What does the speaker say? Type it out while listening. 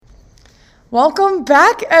Welcome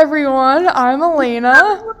back, everyone. I'm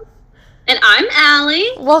Elena. And I'm Allie.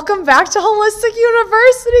 Welcome back to Holistic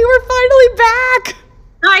University. We're finally back.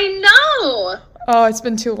 I know. Oh, it's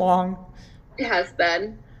been too long. It has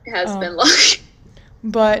been. It has been long.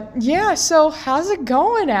 But yeah, so how's it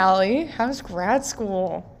going, Allie? How's grad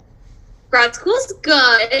school? Grad school's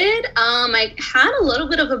good. I had a little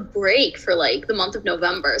bit of a break for like the month of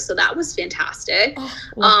November, so that was fantastic.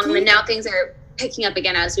 And now things are picking up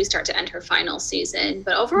again as we start to enter final season.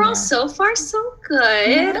 But overall, so far, so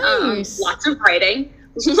good. Nice. Lots of writing.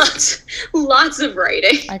 Lots of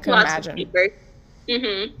writing. I can imagine.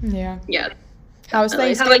 Yeah. Yeah. How's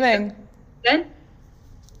Thanksgiving? Good.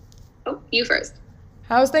 Oh, you first.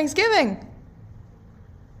 How's Thanksgiving?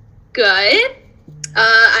 Good.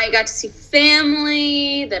 I got to see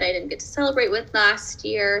family that I didn't get to celebrate with last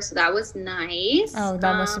year, so that was nice. Oh,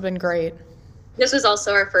 that must have been great. This was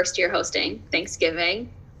also our first year hosting Thanksgiving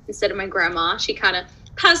instead of my grandma. She kind of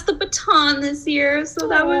passed the baton this year, so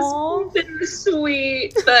that was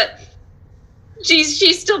bittersweet. But she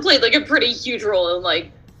still played like a pretty huge role in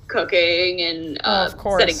like cooking and of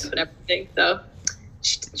course. Setting up and everything. So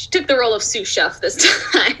she took the role of sous chef this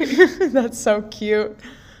time. That's so cute.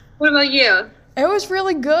 What about you? It was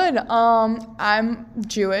really good. I'm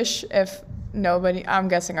Jewish, if nobody, I'm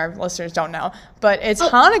guessing our listeners don't know, but it's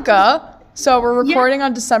Hanukkah. So we're recording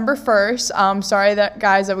on December 1st. Sorry that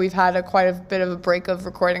guys that we've had quite a bit of a break of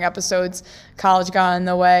recording episodes. College got in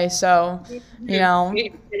the way, so you know.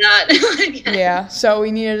 Yeah, so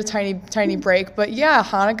we needed a tiny break. But yeah,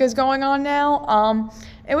 Hanukkah's going on now.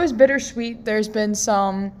 It was bittersweet. There's been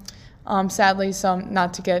some, sadly, some,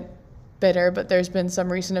 not to get bitter, but there's been some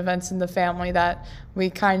recent events in the family that we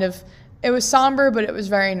kind of, it was somber, but it was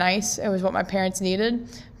very nice. It was what my parents needed.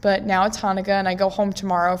 But now it's Hanukkah, and I go home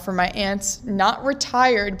tomorrow for my aunt's not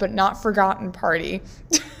retired but not forgotten party.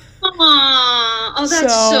 Aww. Oh,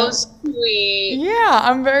 that's so sweet. Yeah,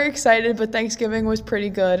 I'm very excited, but Thanksgiving was pretty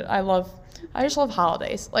good. I just love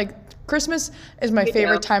holidays. Like, Christmas is my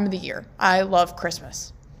favorite time of the year. I love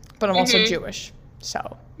Christmas, but I'm also Jewish,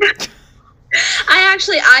 so.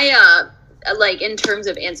 I like, in terms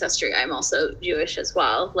of ancestry, I'm also Jewish as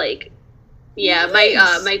well. Like, yeah,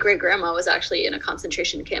 nice. My great-grandma was actually in a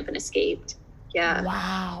concentration camp and escaped. Yeah.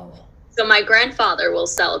 Wow. So my grandfather will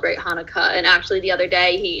celebrate Hanukkah, and actually the other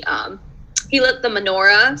day he lit the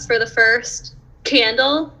menorah for the first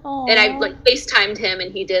candle. Aww. And I like FaceTimed him,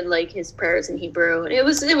 and he did like his prayers in Hebrew, and it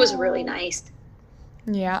was really nice.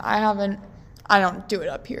 Yeah, I don't do it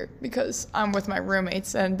up here because I'm with my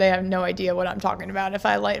roommates and they have no idea what I'm talking about if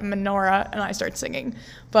I light a menorah and I start singing.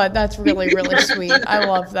 But that's really, really sweet. I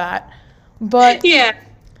love that. But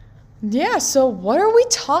yeah, so what are we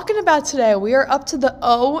talking about today? We are up to the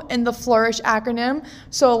O in the Flourish acronym.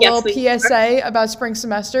 So a little PSA about spring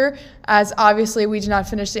semester, as obviously we did not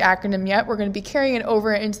finish the acronym yet. We're going to be carrying it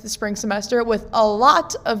over into the spring semester with a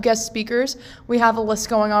lot of guest speakers. We have a list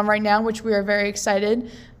going on right now, which we are very excited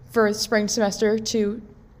for spring semester to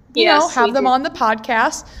have them on the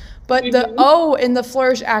podcast. But the O in the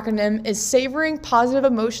Flourish acronym is savoring positive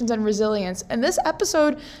emotions and resilience. And this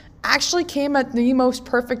episode actually came at the most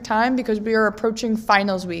perfect time because we are approaching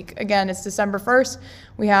finals week. Again, it's December 1st.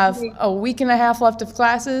 We have a week and a half left of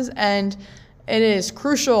classes, and it is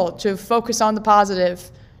crucial to focus on the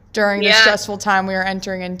positive during the stressful time we are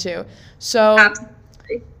entering into. So,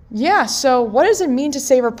 so what does it mean to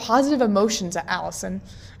savor positive emotions, Allison?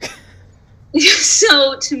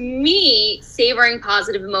 So to me, savoring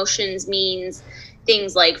positive emotions means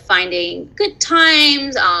things like finding good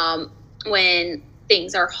times when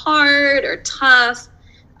things are hard or tough,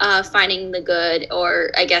 finding the good, or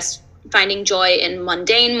I guess finding joy in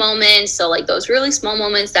mundane moments. So like those really small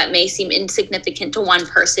moments that may seem insignificant to one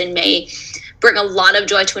person may bring a lot of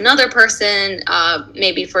joy to another person.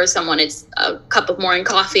 Maybe for someone it's a cup of morning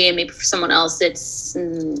coffee, and maybe for someone else it's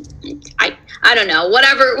I don't know,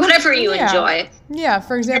 whatever you enjoy. Yeah,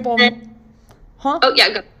 for example, Oh yeah,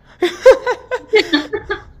 go.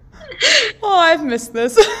 Oh, I've missed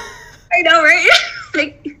this. I know, right?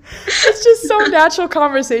 It's just so natural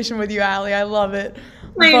conversation with you, Allie. I love it.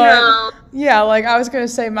 I know. Yeah, like I was going to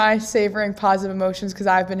say my savoring positive emotions because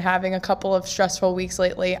I've been having a couple of stressful weeks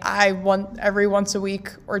lately. Every once a week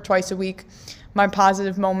or twice a week, my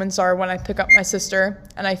positive moments are when I pick up my sister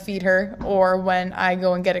and I feed her, or when I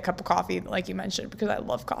go and get a cup of coffee, like you mentioned, because I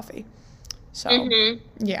love coffee. So,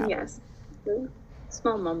 yeah. Yes.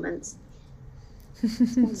 Small moments.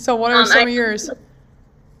 So what are some of yours?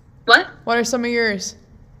 What? What are some of yours?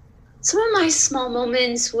 Some of my small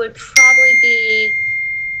moments would probably be,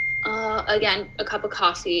 again, a cup of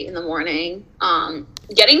coffee in the morning.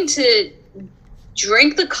 Getting to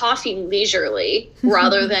drink the coffee leisurely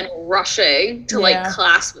rather than rushing to like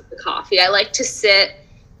class with the coffee. I like to sit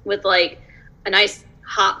with like a nice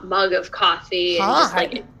hot mug of coffee and just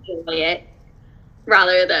like enjoy it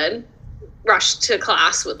rather than rush to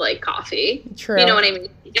class with like coffee. True. You know what I mean?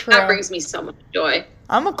 True. That brings me so much joy.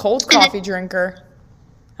 I'm a cold coffee drinker.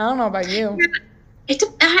 I don't know about you.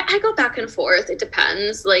 I go back and forth. It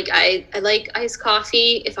depends. Like I like iced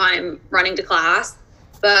coffee if I'm running to class,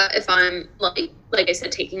 but if I'm like I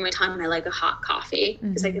said, taking my time, I like a hot coffee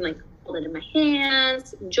because I can like hold it in my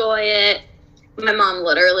hands, enjoy it. My mom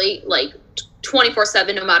literally like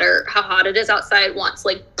 24/7, no matter how hot it is outside, wants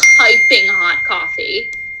like piping hot coffee.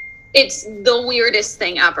 It's the weirdest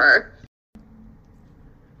thing ever.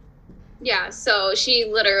 Yeah, so she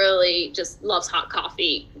literally just loves hot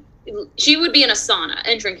coffee. She would be in a sauna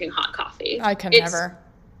and drinking hot coffee. I can never.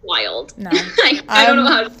 Wild. No. I don't know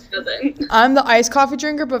how she does it. I'm the iced coffee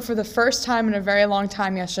drinker, but for the first time in a very long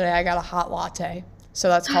time yesterday, I got a hot latte. So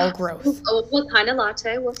that's called growth. Oh, what kind of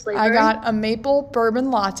latte? What flavor? I got a maple bourbon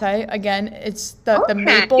latte. Again, it's the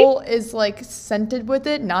maple is like scented with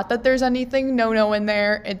it. Not that there's anything no in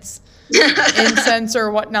there. It's incense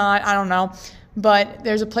or whatnot. I don't know. But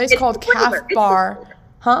there's a place called Calf Bar.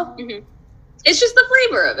 Huh? Mm-hmm. It's just the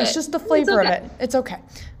flavor of it. It's just the flavor of it. It's okay.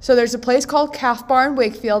 So there's a place called Calf Bar in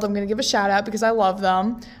Wakefield. I'm going to give a shout out because I love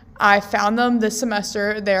them. I found them this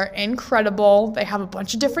semester. They're incredible. They have a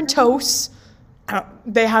bunch of different toasts.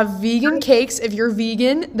 They have vegan cakes. If you're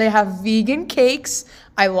vegan, they have vegan cakes.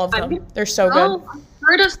 I love them. They're so good. I've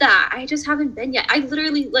heard of that. I just haven't been yet. I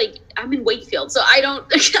literally, I'm in Wakefield, so I don't,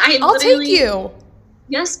 I'll take you.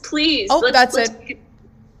 Yes, please. That's it.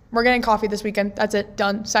 We're getting coffee this weekend. That's it.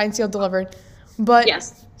 Done. Signed, sealed, delivered. But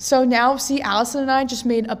yes. So now, see, Allison and I just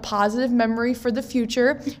made a positive memory for the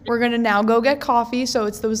future. We're going to now go get coffee, so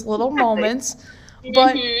it's those little moments.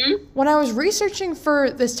 But when I was researching for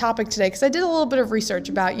this topic today, because I did a little bit of research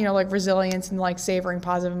about, like resilience and like savoring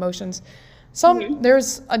positive emotions.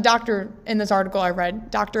 There's a doctor in this article I read,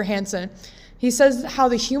 Dr. Hansen. He says how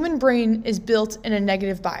the human brain is built in a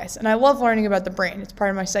negative bias. And I love learning about the brain. It's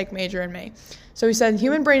part of my psych major in May. So he said the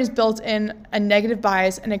human brain is built in a negative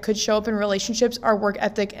bias, and it could show up in relationships, our work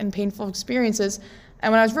ethic, and painful experiences.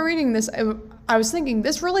 And when I was reading this, I was thinking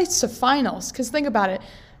this relates to finals. Because think about it.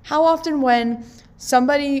 How often when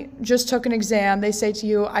somebody just took an exam, they say to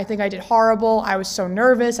you, I think I did horrible. I was so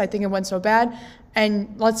nervous. I think it went so bad.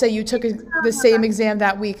 And let's say you took the same exam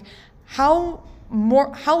that week. How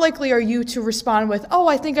likely are you to respond with, oh,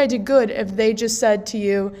 I think I did good, if they just said to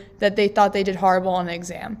you that they thought they did horrible on the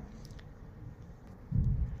exam?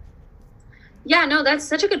 Yeah, no, that's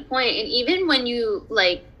such a good point. And even when you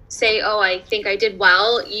say, oh, I think I did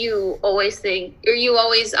well, you always think, or you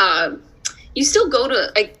always, you still go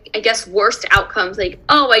to, I guess, worst outcomes, like,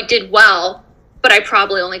 oh, I did well, but I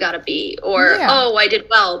probably only got a B, or, oh, I did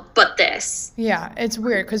well, but this. Yeah, it's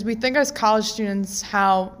weird because we think as college students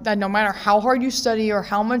that no matter how hard you study or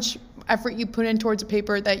how much effort you put in towards a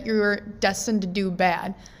paper, that you're destined to do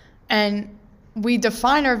bad. And we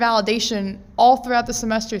define our validation all throughout the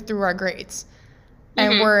semester through our grades.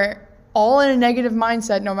 And we're all in a negative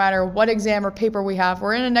mindset no matter what exam or paper we have.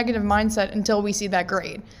 We're in a negative mindset until we see that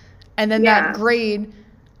grade. And then that grade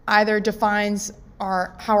either defines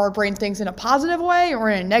how our brain thinks in a positive way or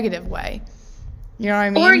in a negative way. You know what I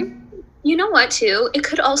mean? Or, you know what, too? It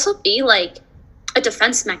could also be like a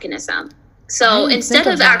defense mechanism. So instead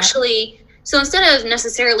of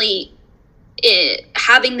necessarily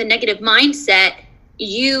having the negative mindset,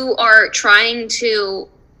 you are trying to,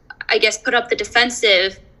 I guess, put up the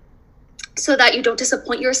defensive so that you don't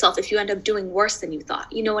disappoint yourself if you end up doing worse than you thought.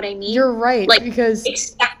 You know what I mean? You're right. Because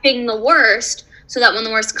expecting the worst so that when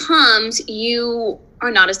the worst comes, you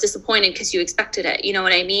are not as disappointed because you expected it. You know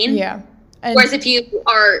what I mean? Yeah. Whereas if you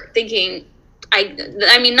are thinking,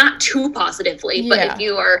 I mean, not too positively, but if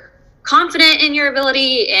you are confident in your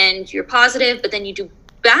ability and you're positive, but then you do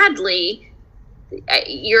badly,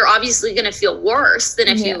 you're obviously going to feel worse than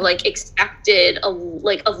if you expected a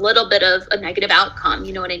little bit of a negative outcome.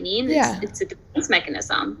 You know what I mean? Yeah. It's a defense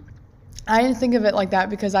mechanism. I didn't think of it like that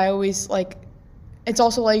because I always it's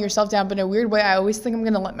also letting yourself down, but in a weird way, I always think I'm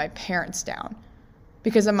going to let my parents down.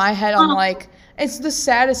 Because in my head, I'm it's the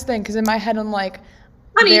saddest thing. Because in my head, I'm like,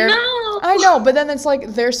 honey, no. I know, but then it's like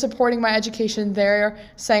they're supporting my education. They're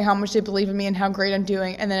saying how much they believe in me and how great I'm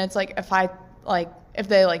doing. And then it's like if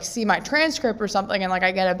they see my transcript or something and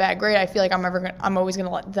I get a bad grade, I feel like I'm always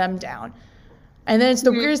gonna let them down. And then it's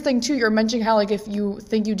the weirdest thing too. You're mentioning how if you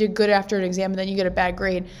think you did good after an exam and then you get a bad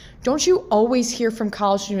grade, don't you always hear from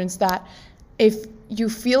college students that if you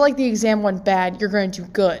feel like the exam went bad, you're going to do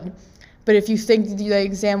good? But if you think the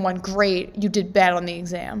exam went great, you did bad on the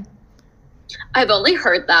exam. I've only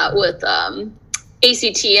heard that with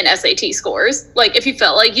ACT and SAT scores. Like, if you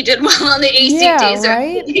felt like you did well on the ACTs,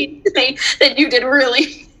 right? then you did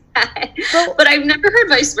really bad. But I've never heard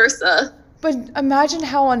vice versa. But imagine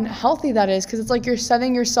how unhealthy that is, because it's like you're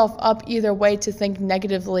setting yourself up either way to think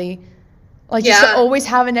negatively. Like, you should always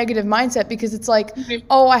have a negative mindset, because it's like,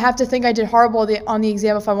 oh, I have to think I did horrible on the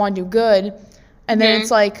exam if I want to do good. And then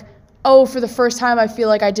it's like, oh, for the first time I feel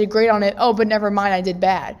like I did great on it. Oh, but never mind, I did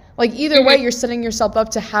bad. Like, either way, you're setting yourself up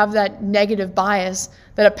to have that negative bias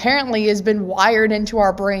that apparently has been wired into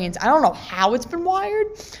our brains. I don't know how it's been wired,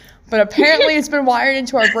 but apparently it's been wired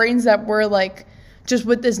into our brains that we're like just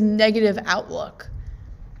with this negative outlook.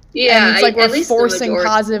 Yeah. And it's like we're forcing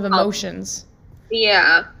positive emotions.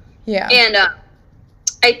 Yeah. Yeah. And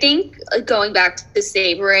I think going back to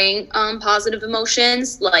savoring positive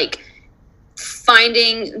emotions, like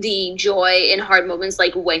finding the joy in hard moments,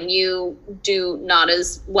 like when you do not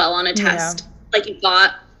as well on a test like you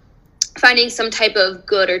thought, finding some type of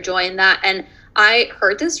good or joy in that. And I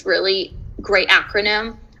heard this really great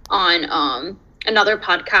acronym on another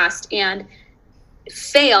podcast, and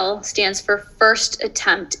FAIL stands for first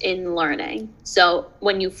attempt in learning. So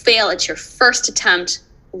when you fail, it's your first attempt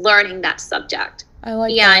learning that subject. I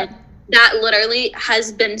like that. And that literally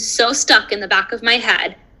has been so stuck in the back of my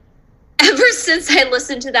head ever since I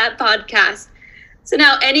listened to that podcast. So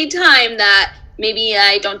now anytime that maybe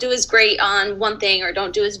I don't do as great on one thing or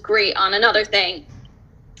don't do as great on another thing,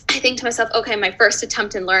 I think to myself, okay, my first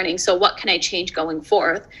attempt in learning, so what can I change going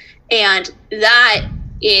forth? And that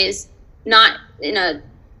is not in a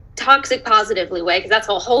toxic positively way, because that's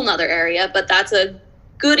a whole nother area, but that's a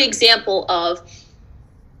good example of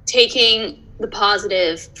taking the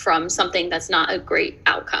positive from something that's not a great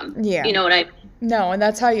outcome. Yeah. You know what I mean? No, and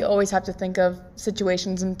that's how you always have to think of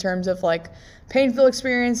situations in terms of like painful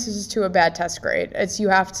experiences to a bad test grade. It's you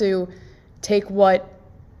have to take what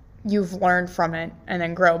you've learned from it and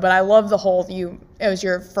then grow. But I love the whole it was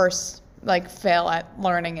your first like fail at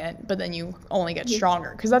learning it, but then you only get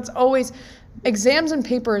stronger, because that's always exams and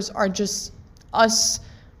papers are just us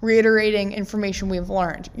reiterating information we've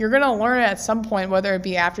learned. You're going to learn it at some point, whether it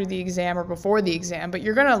be after the exam or before the exam, but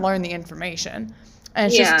you're going to learn the information. And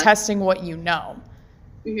it's just testing what you know.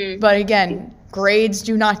 But again, grades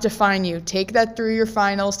do not define you. Take that through your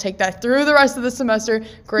finals. Take that through the rest of the semester.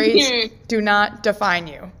 Grades do not define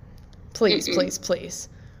you. Please, please, please.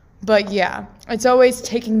 But yeah, it's always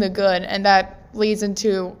taking the good. And that leads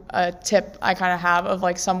into a tip I kind of have of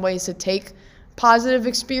like some ways to take positive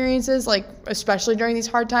experiences, like especially during these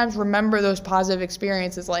hard times. Remember those positive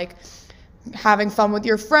experiences, like having fun with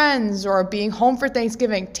your friends or being home for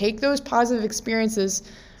Thanksgiving. Take those positive experiences,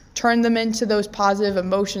 turn them into those positive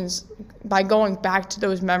emotions by going back to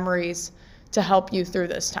those memories to help you through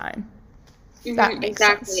this time. That makes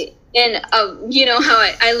sense. And you know how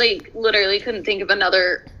I like literally couldn't think of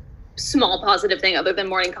another small positive thing other than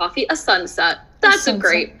morning coffee. A sunset. That's a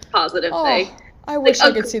great positive thing. I wish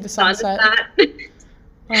I could see the sunset.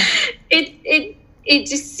 It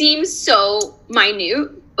just seems so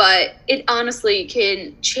minute, but it honestly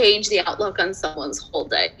can change the outlook on someone's whole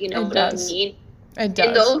day. You know what I mean? It does.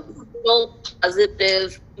 And those little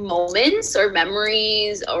positive moments or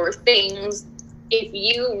memories or things, if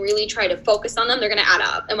you really try to focus on them, they're going to add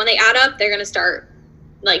up. And when they add up, they're going to start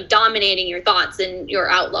like dominating your thoughts and your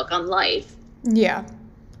outlook on life. Yeah.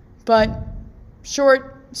 But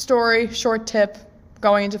short story, short tip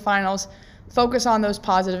going into finals, focus on those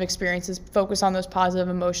positive experiences, focus on those positive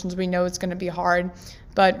emotions. We know it's going to be hard,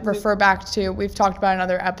 but refer back to, we've talked about in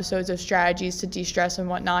other episodes of strategies to de-stress and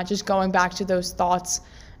whatnot, just going back to those thoughts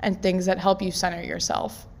and things that help you center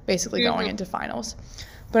yourself, basically going into finals.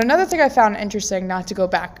 But another thing I found interesting, not to go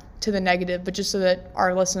back to the negative, but just so that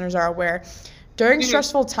our listeners are aware, during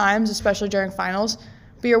stressful times, especially during finals,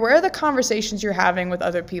 be aware of the conversations you're having with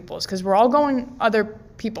other people's, because we're all going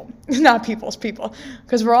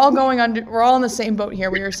because we're all we're all in the same boat here.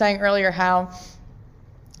 We were saying earlier how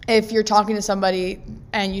if you're talking to somebody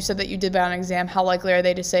and you said that you did bad on an exam, how likely are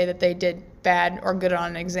they to say that they did bad or good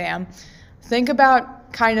on an exam? Think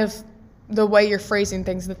about kind of the way you're phrasing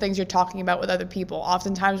things, the things you're talking about with other people.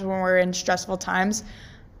 Oftentimes when we're in stressful times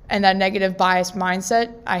and that negative biased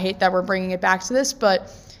mindset, I hate that we're bringing it back to this,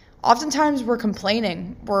 but oftentimes we're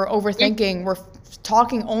complaining, we're overthinking, we're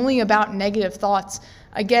talking only about negative thoughts.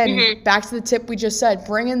 Again, back to the tip we just said,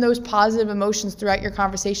 bring in those positive emotions throughout your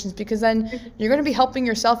conversations, because then you're going to be helping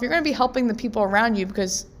yourself. You're going to be helping the people around you,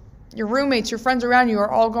 because your roommates, your friends around you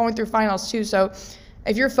are all going through finals too. So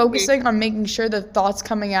if you're focusing on making sure the thoughts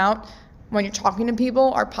coming out when you're talking to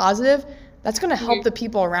people are positive, that's going to help the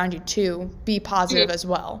people around you too be positive as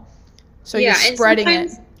well. So Yeah, you're and spreading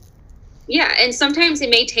it. Yeah, and sometimes it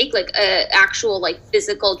may take like a actual like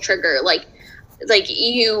physical trigger, like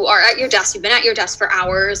you are at your desk, you've been at your desk for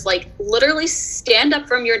hours, like literally stand up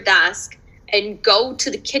from your desk and go to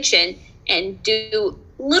the kitchen and do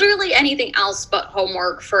literally anything else but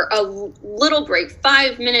homework for a little break,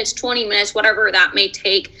 5 minutes, 20 minutes, whatever that may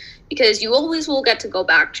take, because you always will get to go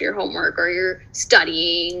back to your homework or your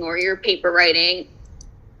studying or your paper writing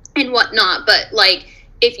and whatnot. But like,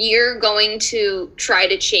 if you're going to try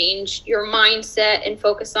to change your mindset and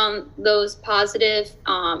focus on those positive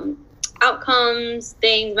outcomes,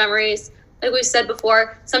 things, memories, like we've said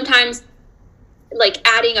before, sometimes like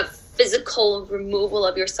adding a physical removal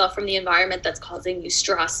of yourself from the environment that's causing you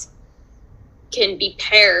stress can be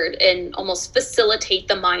paired and almost facilitate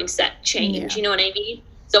the mindset change. Yeah. You know what I mean?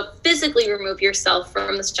 So physically remove yourself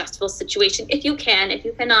from the stressful situation if you can. If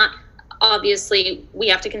you cannot, obviously we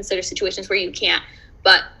have to consider situations where you can't.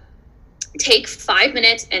 But take 5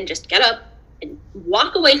 minutes and just get up and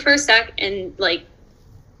walk away for a sec and like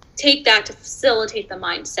take that to facilitate the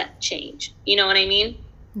mindset change. You know what I mean?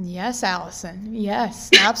 Yes, Allison. Yes,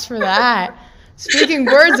 snaps for that. Speaking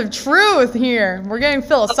words of truth here. We're getting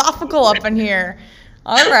philosophical up in here.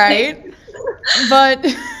 All right. But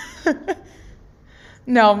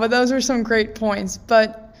no, but those were some great points.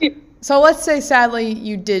 But so let's say sadly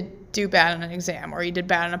you did do bad on an exam or you did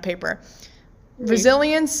bad on a paper.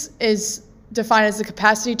 Resilience is defined as the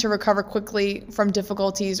capacity to recover quickly from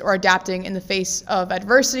difficulties or adapting in the face of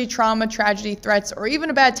adversity, trauma, tragedy, threats, or even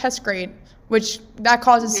a bad test grade, which that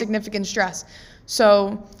causes significant stress.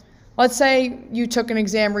 So let's say you took an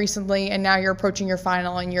exam recently and now you're approaching your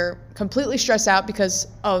final and you're completely stressed out because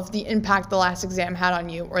of the impact the last exam had on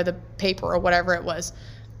you or the paper or whatever it was.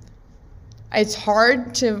 It's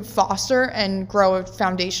hard to foster and grow a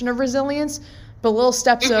foundation of resilience, but little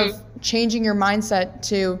steps of changing your mindset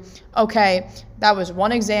to, okay, that was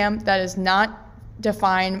one exam, that does not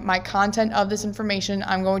define my content of this information.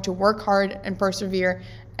 I'm going to work hard and persevere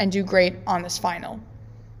and do great on this final.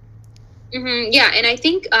 Yeah, and I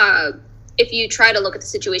think if you try to look at the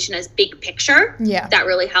situation as big picture, that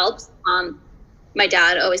really helps. My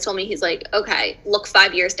dad always told me, he's like, okay, look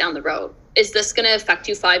 5 years down the road. Is this going to affect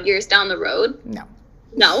you 5 years down the road?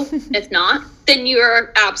 No. If not, then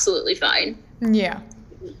you're absolutely fine. Yeah.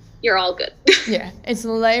 You're all good. Yeah, it's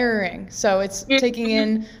layering. So it's taking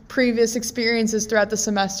in previous experiences throughout the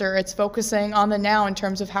semester. It's focusing on the now in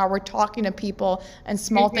terms of how we're talking to people and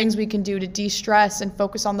small things we can do to de-stress and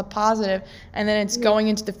focus on the positive. And then it's going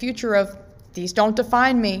into the future of, these don't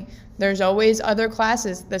define me. There's always other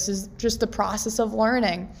classes. This is just the process of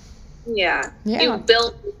learning. Yeah. You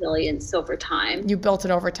build resilience over time. You built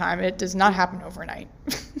it over time. It does not happen overnight.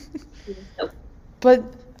 Nope. But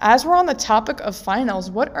as we're on the topic of finals,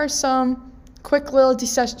 what are some quick little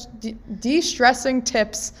de-stressing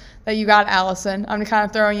tips that you got, Allison? I'm kind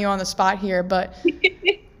of throwing you on the spot here, but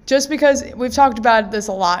just because we've talked about this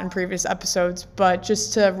a lot in previous episodes, but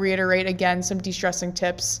just to reiterate again, some de-stressing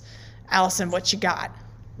tips. Allison, what you got?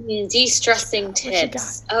 De-stressing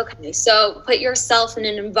tips. Okay, so put yourself in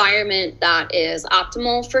an environment that is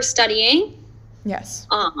optimal for studying. Yes.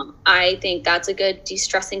 I think that's a good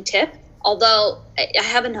de-stressing tip. Although I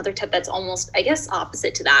have another tip that's almost, I guess,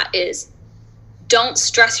 opposite to that is don't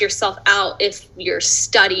stress yourself out if your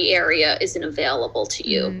study area isn't available to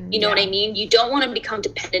you. You know what I mean? You don't want to become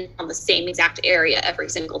dependent on the same exact area every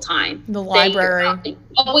single time. The library. You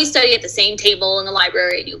always study at the same table in the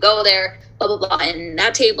library and you go there, blah, blah, blah. And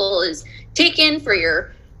that table is taken for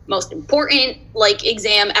your most important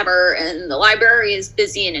exam ever. And the library is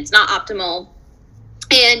busy and it's not optimal.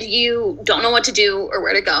 And you don't know what to do or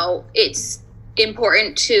where to go. It's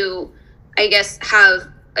important to, I guess, have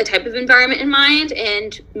a type of environment in mind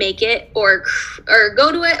and make it or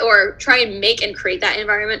go to it or try and make and create that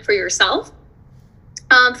environment for yourself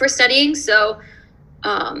for studying. So,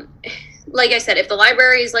 like I said, if the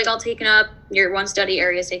library is all taken up, your one study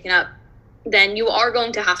area is taken up, then you are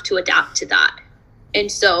going to have to adapt to that.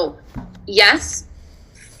 And so, yes,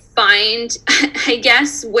 find, I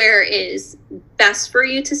guess, where is best for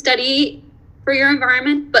you to study for your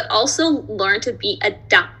environment, but also learn to be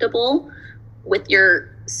adaptable with your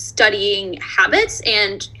studying habits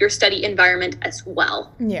and your study environment as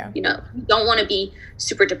well. Yeah. You don't want to be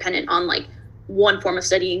super dependent on one form of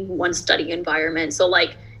studying, one study environment. So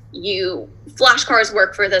flashcards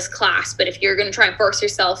work for this class, but if you're going to try and force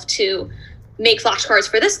yourself to make flashcards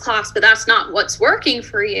for this class, but that's not what's working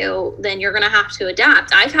for you, then you're going to have to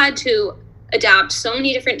adapt. I've had to adapt so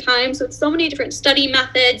many different times with so many different study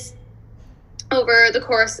methods over the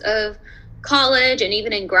course of college and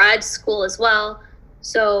even in grad school as well.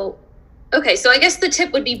 So, okay, so I guess the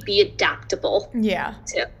tip would be adaptable. Yeah.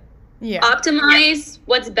 Tip. Yeah. Optimize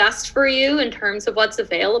what's best for you in terms of what's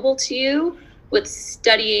available to you with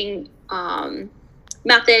studying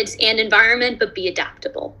methods and environment, but be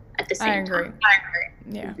adaptable at the same time. I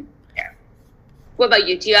agree. Yeah. What about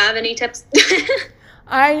you? Do you have any tips?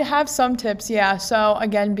 I have some tips, yeah. So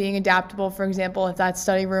again, being adaptable, for example, if that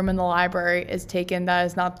study room in the library is taken, that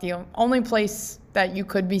is not the only place that you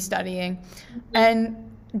could be studying. And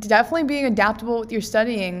definitely being adaptable with your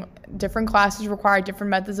studying. Different classes require different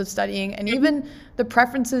methods of studying, and even the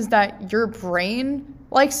preferences that your brain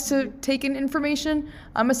likes to take in information.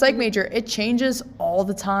 I'm a psych major. It changes all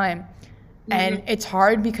the time. And it's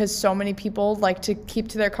hard because so many people like to keep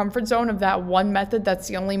to their comfort zone of that one method that's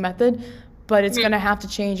the only method. But it's going to have to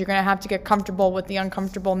change. You're going to have to get comfortable with the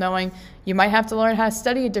uncomfortable, knowing you might have to learn how to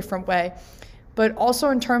study a different way. But also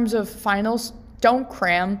in terms of finals, don't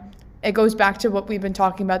cram. It goes back to what we've been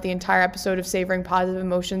talking about the entire episode of Savoring Positive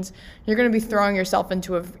Emotions. You're going to be throwing yourself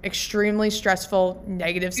into an extremely stressful,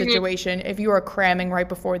 negative situation if you are cramming right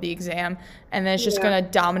before the exam. And then it's just going to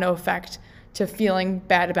domino effect to feeling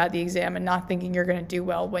bad about the exam and not thinking you're going to do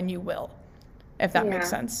well when you will, if that makes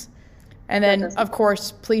sense. And then, of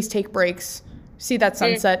course, please take breaks. See that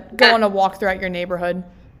sunset. Go on a walk throughout your neighborhood.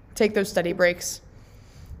 Take those study breaks.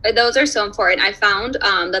 Those are so important. I found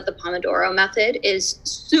that the Pomodoro method is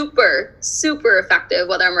super, super effective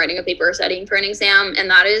whether I'm writing a paper or studying for an exam. And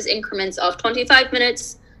that is increments of 25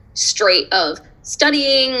 minutes straight of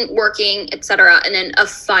studying, working, etc., and then a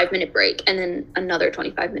 5-minute break, and then another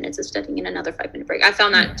 25 minutes of studying and another 5-minute break. I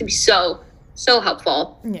found that to be so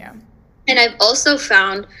helpful. Yeah. And I've also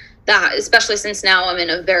found that, especially since now I'm in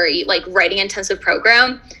a very writing intensive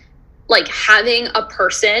program, having a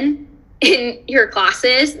person in your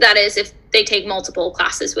classes, that is if they take multiple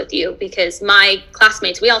classes with you, because my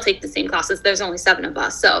classmates, we all take the same classes. There's only 7 of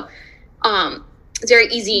us. So it's very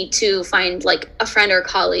easy to find a friend or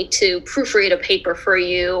colleague to proofread a paper for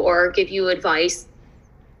you or give you advice.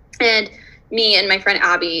 And me and my friend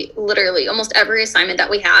Abby, literally almost every assignment that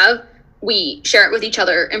we have, we share it with each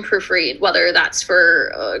other and proofread, whether that's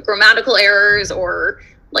for grammatical errors or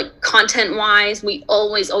content wise. We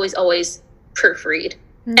always proofread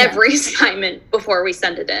every assignment before we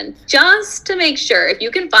send it in, just to make sure. If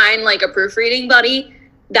you can find a proofreading buddy,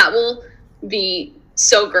 that will be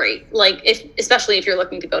so great. Especially if you're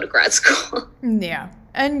looking to go to grad school. Yeah.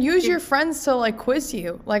 And use your friends to quiz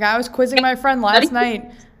you. I was quizzing my friend last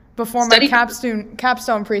night before my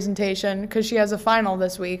capstone presentation because she has a final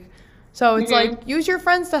this week. So it's use your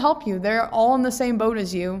friends to help you. They're all in the same boat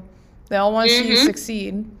as you. They all want to see you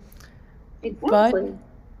succeed. Exactly.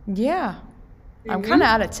 But yeah, I'm kind of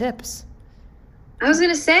out of tips. I was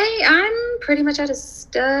going to say, I'm pretty much out of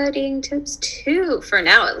studying tips too, for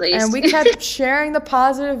now at least. And we kept sharing the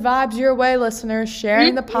positive vibes your way, listeners,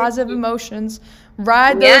 sharing the positive emotions.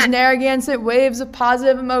 Ride those Narragansett waves of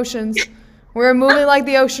positive emotions. We're moving like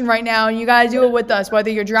the ocean right now, and you got to do it with us. Whether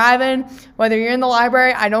you're driving, whether you're in the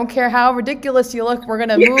library, I don't care how ridiculous you look. We're going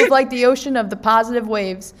to move like the ocean of the positive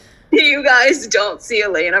waves. You guys don't see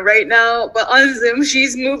Elena right now, but on Zoom,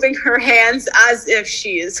 she's moving her hands as if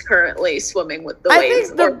she is currently swimming with the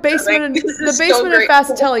waves. I think the basement of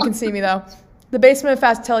Fast Telly can see me, though. The basement of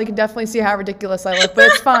Fast Telly can definitely see how ridiculous I look, but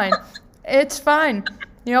it's fine. It's fine.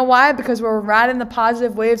 You know why? Because we're riding the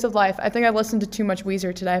positive waves of life. I think I listened to too much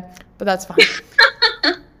Weezer today, but that's fine.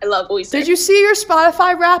 I love Weezer. Did you see your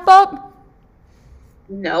Spotify wrap-up?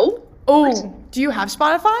 No. Oh, do you have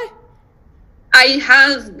Spotify? I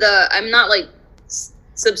have I'm not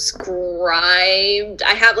subscribed.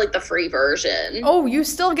 I have the free version. Oh, you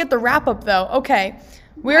still get the wrap-up though. Okay.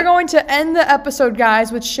 We're going to end the episode,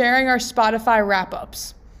 guys, with sharing our Spotify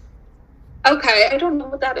wrap-ups. Okay, I don't know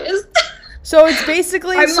what that is. So it's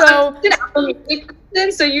basically so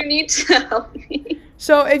you need to help me.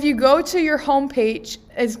 So if you go to your homepage,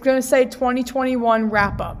 it's going to say 2021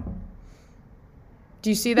 wrap-up. Do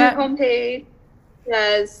you see that? My homepage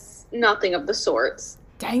says nothing of the sorts.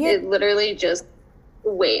 Dang it. It literally just,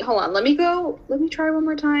 wait, hold on. Let me try one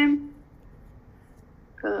more time.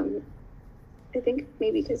 I think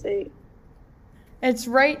maybe because It's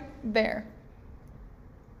right there.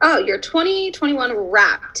 Oh, your 2021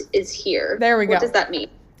 Wrapped is here. There we go. What does that mean?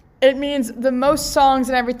 It means the most songs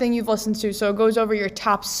and everything you've listened to. So it goes over your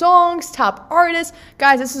top songs, top artists.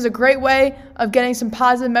 Guys, this is a great way of getting some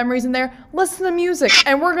positive memories in there. Listen to music,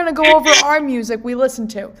 and we're going to go over our music we listen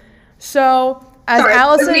to. So, as Sorry,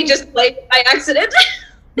 Allison... we just played by accident?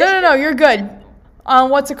 No, you're good.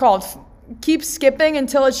 What's it called? Keep skipping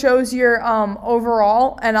until it shows your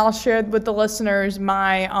overall, and I'll share with the listeners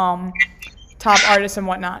my top artists and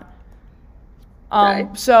whatnot. Okay.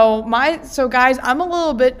 So guys, I'm a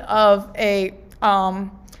little bit of a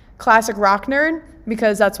classic rock nerd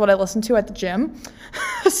because that's what I listen to at the gym.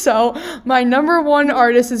 So my number one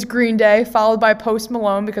artist is Green Day, followed by Post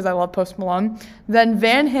Malone because I love Post Malone. Then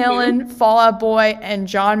Van Halen, Fall Out Boy, and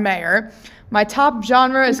John Mayer. My top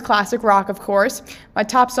genre is classic rock, of course. My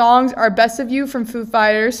top songs are Best of You from Foo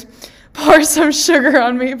Fighters, Pour Some Sugar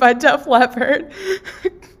on Me by Def Leppard.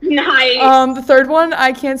 Nice. The third one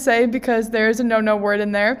I can't say because there's a no word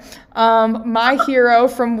in there. My Hero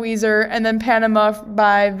from Weezer, and then Panama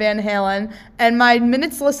by Van Halen. And my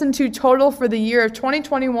minutes listened to total for the year of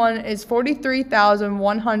 2021 is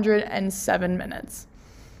 43,107 minutes.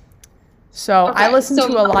 So Okay, I listen so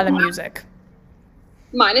to a lot of music.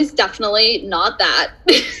 Mine is definitely not that.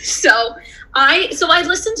 so I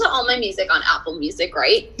listen to all my music on Apple Music,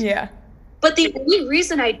 right? Yeah. But the only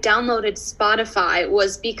reason I downloaded Spotify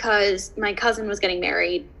was because my cousin was getting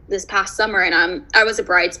married this past summer, and I was a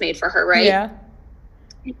bridesmaid for her, right? Yeah.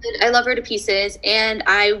 And I love her to pieces, and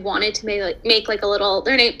I wanted to make like a little.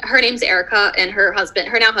 Her name's Erica, and her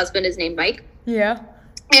now husband is named Mike. Yeah.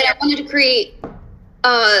 And I wanted to create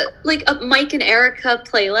like a Mike and Erica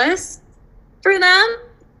playlist for them.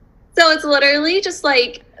 So it's literally just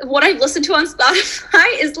like what I've listened to on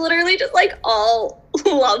Spotify is literally just like all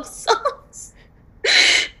love songs.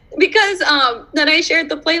 Because then I shared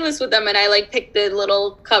the playlist with them, and I like picked the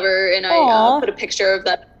little cover, and I put a picture of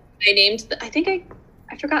that. I named I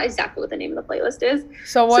forgot exactly what the name of the playlist is.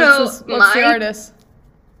 So what's the artist?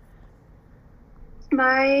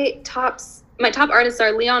 My top artists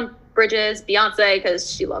are Leon Bridges, Beyonce,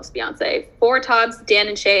 because she loves Beyonce. Four Tops, Dan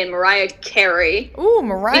and Shay, and Mariah Carey. Ooh,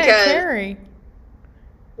 Mariah Carey.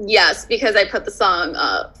 Yes, because I put the song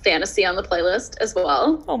Fantasy on the playlist as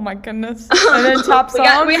well. Oh my goodness. And then top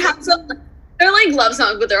songs? We have some, they're like love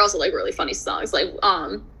songs, but they're also like really funny songs. Like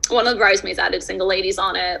one of the bridesmaids added Single Ladies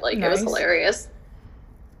on it. Like, nice. It was hilarious.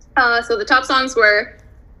 So the top songs were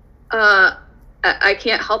I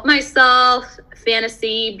Can't Help Myself,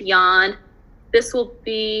 Fantasy, Beyond, This Will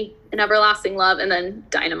Be an Everlasting Love, and then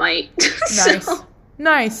Dynamite. Nice.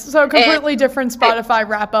 Nice. So completely different Spotify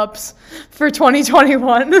wrap-ups for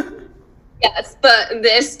 2021. Yes, but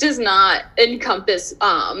this does not encompass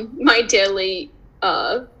my daily,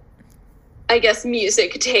 I guess,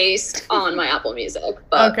 music taste on my Apple Music.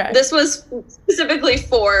 But okay. This was specifically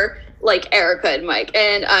for like Erica and Mike,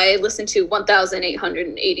 and I listened to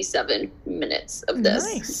 1,887 minutes of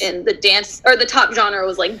this. Nice. And the top genre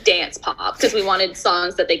was like dance pop because we wanted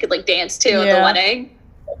songs that they could like dance to in the wedding.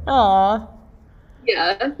 Aw.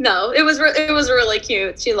 Yeah, no, it was really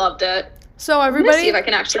cute. She loved it. So everybody, see if I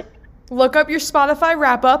can actually look up your Spotify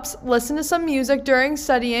wrap-ups. Listen to some music during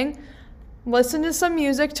studying. Listen to some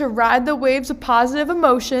music to ride the waves of positive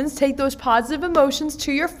emotions. Take those positive emotions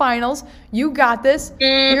to your finals. You got this.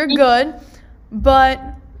 You're good. But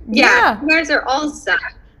yeah, you guys are all set.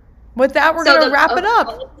 With that, we're gonna wrap it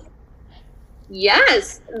up.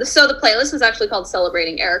 Yes. So the playlist was actually called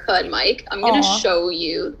Celebrating Erica and Mike. I'm gonna show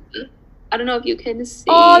you. I don't know if you can see.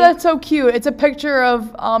 Oh, that's so cute. It's a picture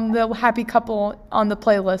of the happy couple on the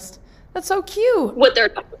playlist. That's so cute. With their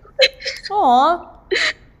Aw.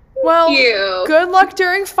 Well, cute. Good luck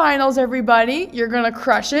during finals, everybody. You're going to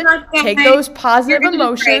crush it. Take those positive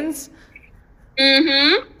emotions.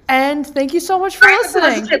 Mm-hmm. And thank you so much for listening.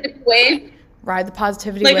 Ride the positivity wave. Ride the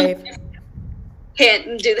positivity wave.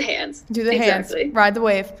 Do the hands. Do the hands. Ride the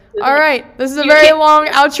wave. All right. This is a very long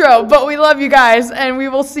outro, but we love you guys, and we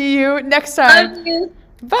will see you next time. Love you.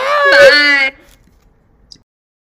 Bye. Bye.